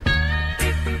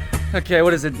Okay,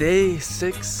 what is it? Day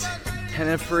 6,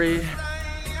 Tenerife.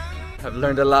 I've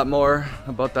learned a lot more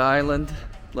about the island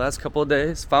the last couple of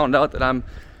days. Found out that I'm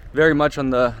very much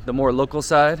on the more local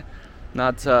side,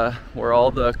 not where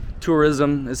all the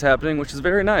tourism is happening, which is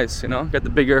very nice, you know. Got the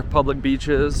bigger public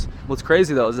beaches. What's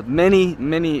crazy though is that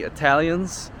many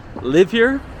Italians live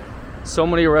here. So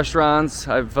many restaurants.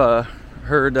 I've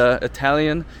heard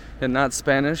Italian and not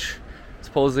Spanish.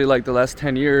 Supposedly like the last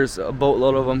 10 years, a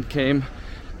boatload of them came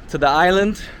to the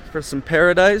island for some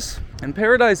paradise, and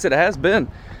paradise it has been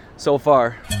so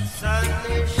far.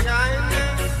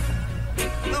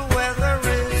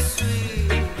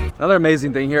 Another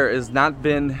amazing thing here is not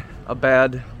been a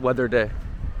bad weather day.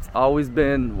 It's always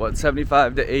been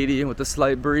 75 to 80 with a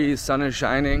slight breeze, sun is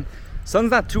shining.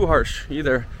 Sun's not too harsh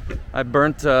either. I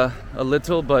burnt a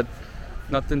little, but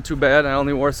nothing too bad. I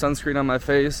only wore sunscreen on my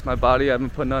face, my body I haven't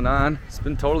put none on. It's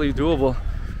been totally doable.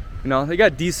 You know, they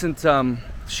got decent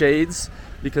shades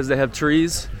because they have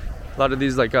trees, a lot of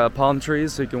these like palm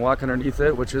trees, so you can walk underneath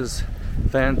it, which is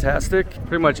fantastic.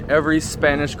 Pretty much every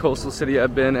Spanish coastal city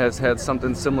I've been has had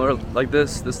something similar like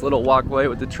this little walkway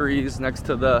with the trees next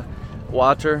to the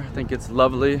water. I think it's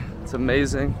lovely, it's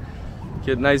amazing.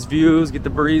 Get nice views, get the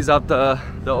breeze out the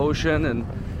ocean, and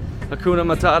Hakuna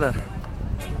Matata.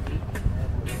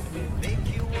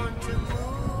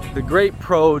 The great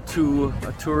pro to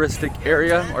a touristic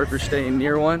area, or if you're staying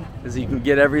near one, is you can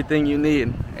get everything you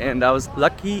need. And I was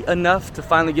lucky enough to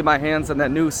finally get my hands on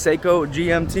that new Seiko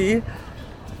GMT.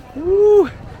 Woo!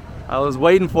 I was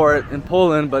waiting for it in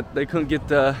Poland, but they couldn't get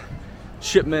the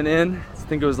shipment in. I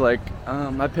think it was like,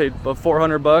 I paid about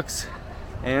 $400,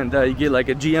 and you get like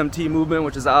a GMT movement,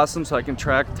 which is awesome, so I can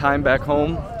track time back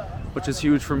home, which is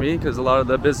huge for me because a lot of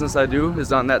the business I do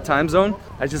is on that time zone.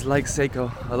 I just like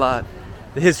Seiko a lot.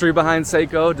 The history behind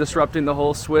Seiko, disrupting the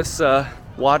whole Swiss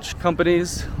watch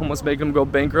companies, almost making them go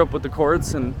bankrupt with the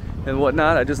courts and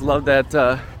whatnot. I just love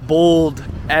that bold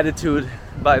attitude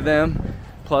by them.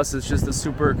 Plus, it's just a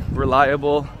super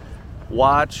reliable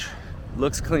watch.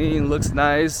 Looks clean, looks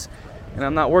nice, and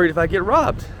I'm not worried if I get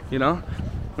robbed, you know?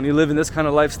 When you live in this kind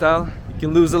of lifestyle, you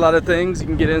can lose a lot of things, you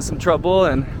can get in some trouble,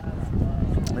 and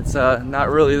it's not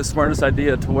really the smartest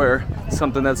idea to wear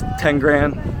something that's 10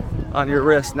 grand on your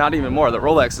wrist, not even more. The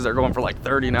Rolexes are going for like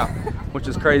 30 now, which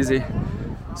is crazy.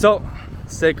 So,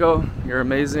 Seiko, you're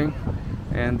amazing,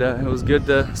 and it was good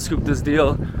to scoop this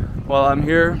deal while I'm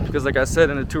here, because like I said,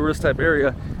 in a tourist type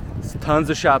area, it's tons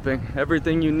of shopping.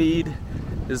 Everything you need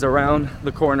is around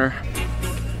the corner.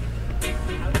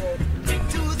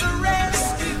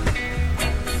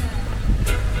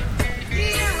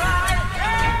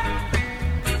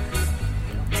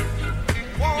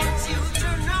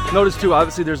 Notice too,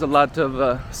 obviously there's a lot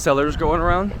of sellers going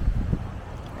around,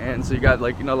 and so you got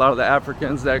like, you know, a lot of the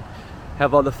Africans that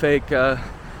have all the fake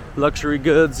luxury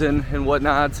goods and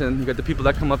whatnot, and you got the people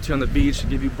that come up to you on the beach to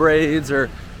give you braids or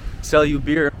sell you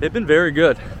beer. They've been very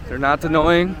good. They're not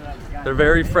annoying, they're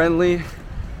very friendly,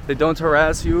 they don't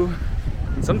harass you,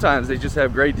 and sometimes they just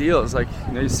have great deals. Like,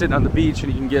 you know, you're sitting on the beach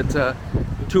and you can get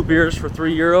 2 beers for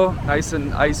 €3, nice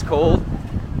and ice cold.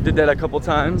 Did that a couple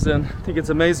times and I think it's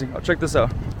amazing. Oh, check this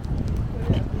out.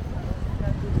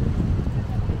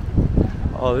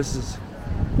 Oh, this is...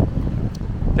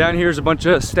 Down here is a bunch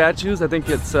of statues. I think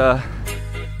it's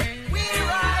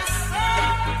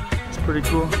pretty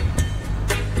cool.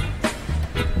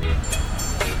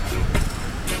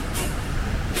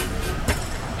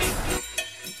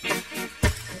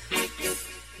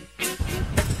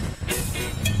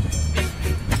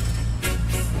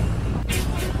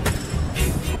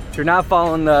 If you're not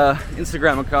following the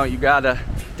Instagram account, you got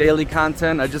daily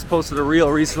content. I just posted a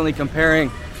reel recently comparing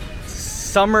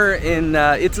summer in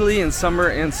Italy and summer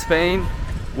in Spain,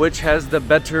 which has the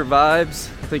better vibes.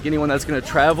 I think anyone that's going to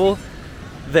travel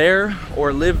there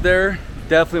or live there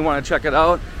definitely want to check it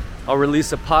out. I'll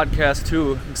release a podcast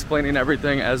too explaining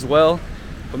everything as well,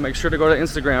 but make sure to go to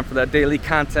Instagram for that daily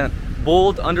content.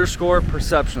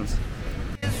 bold_perceptions.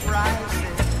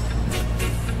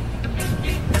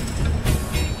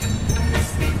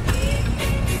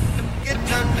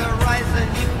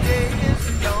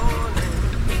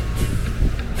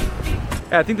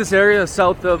 Yeah, I think this area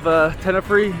south of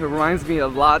Tenerife, it reminds me a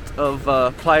lot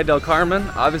of Playa del Carmen.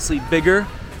 Obviously bigger,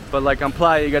 but like on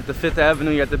Playa, you got the 5th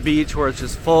Avenue, you got the beach where it's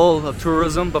just full of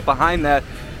tourism, but behind that,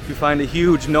 you find a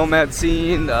huge nomad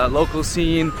scene, local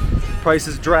scene.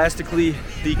 Prices drastically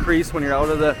decrease when you're out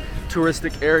of the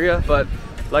touristic area, but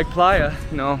like Playa,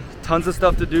 you know, tons of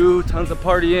stuff to do, tons of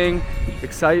partying,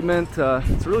 excitement.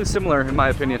 It's really similar in my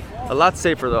opinion. A lot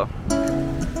safer though.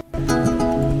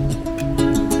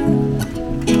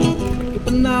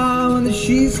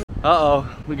 Uh-oh,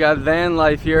 we got van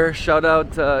life here. Shout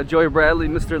out Joey Bradley,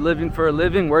 Mr. Living for a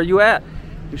Living. Where you at?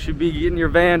 You should be getting your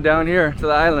van down here to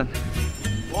the island.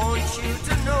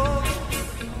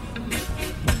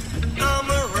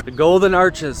 The Golden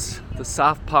Arches, the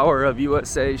soft power of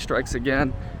USA strikes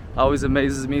again. Always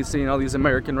amazes me seeing all these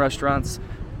American restaurants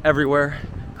everywhere.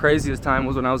 Craziest time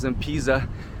was when I was in Pisa.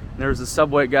 And there was a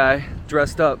Subway guy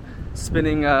dressed up,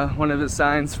 spinning one of his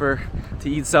signs to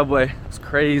eat Subway. It was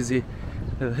crazy.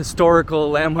 A historical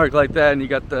landmark like that, and you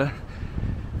got the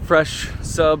fresh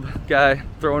sub guy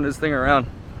throwing his thing around.